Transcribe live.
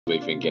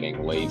We've been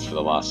getting leads for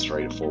the last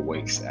 3 to 4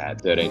 weeks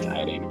at 13 to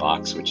 18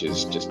 bucks, which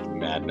is just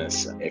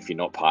madness. If you're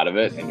not part of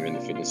it and you're in the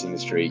fitness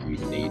industry, you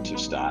need to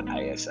start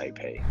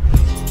ASAP.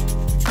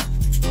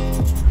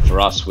 For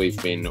us, we've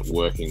been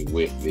working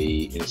with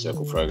the Inner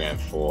Circle program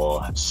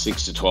for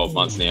 6 to 12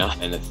 months now.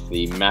 And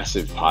the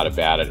massive part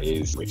about it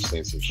is we've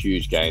seen some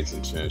huge gains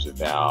in terms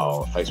of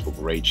our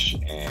Facebook reach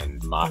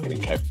and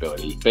marketing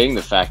capability. Being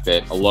the fact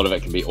that a lot of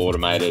it can be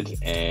automated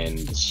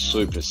and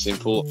super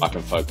simple, I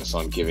can focus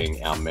on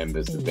giving our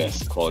members the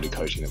best quality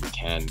coaching that we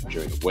can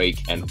during the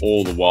week. And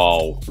all the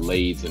while,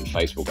 leads and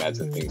Facebook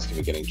ads and things can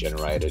be getting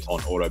generated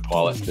on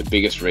autopilot. The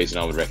biggest reason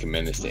I would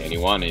recommend this to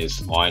anyone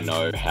is I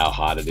know how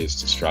hard it is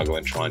to struggle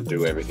and try and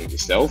do everything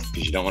yourself,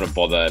 because you don't want to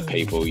bother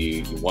people.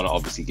 You want to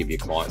obviously give your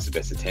clients the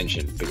best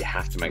attention, but you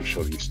have to make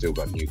sure that you've still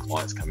got new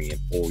clients coming in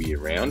all year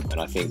round. And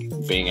I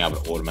think being able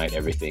to automate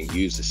everything,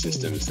 use the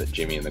systems that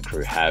Jimmy and the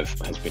crew have,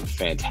 has been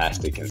fantastic. And